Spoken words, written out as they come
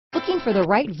Looking for the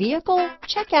right vehicle?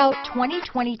 Check out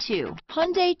 2022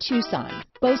 Hyundai Tucson.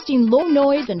 Boasting low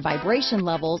noise and vibration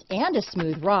levels and a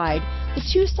smooth ride, the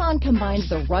Tucson combines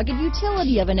the rugged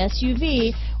utility of an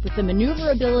SUV with the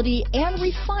maneuverability and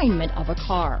refinement of a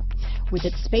car. With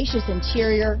its spacious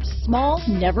interior, small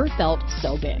never felt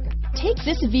so big. Take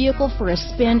this vehicle for a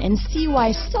spin and see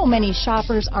why so many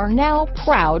shoppers are now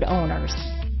proud owners.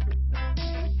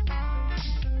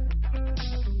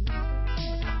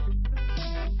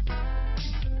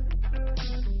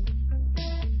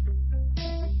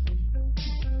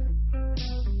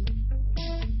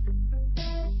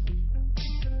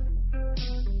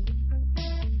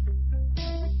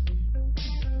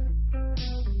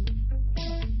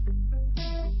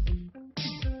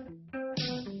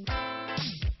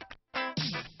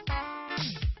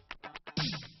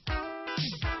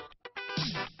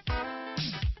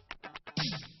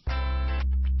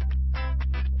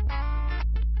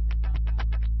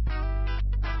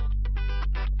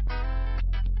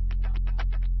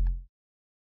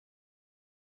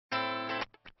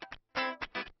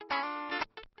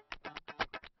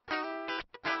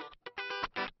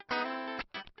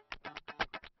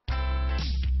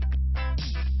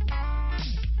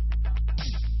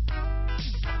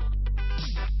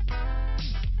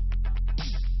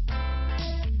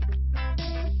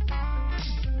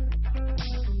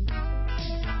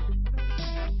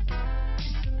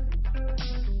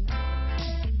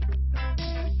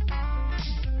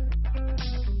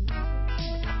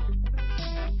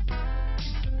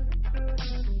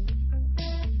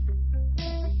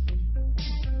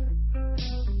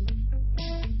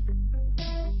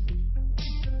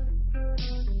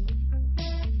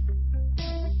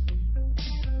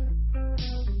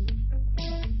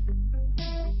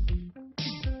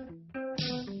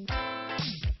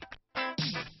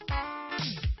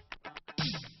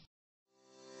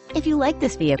 If you like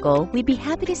this vehicle, we'd be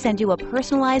happy to send you a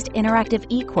personalized interactive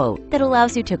e-quote that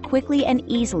allows you to quickly and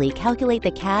easily calculate the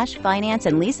cash, finance,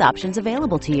 and lease options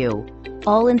available to you.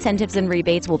 All incentives and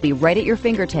rebates will be right at your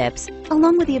fingertips,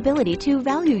 along with the ability to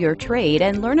value your trade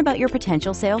and learn about your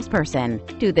potential salesperson.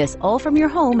 Do this all from your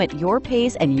home at your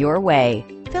pace and your way.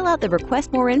 Fill out the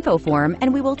Request More Info form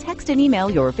and we will text and email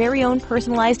your very own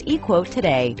personalized e-quote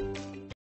today.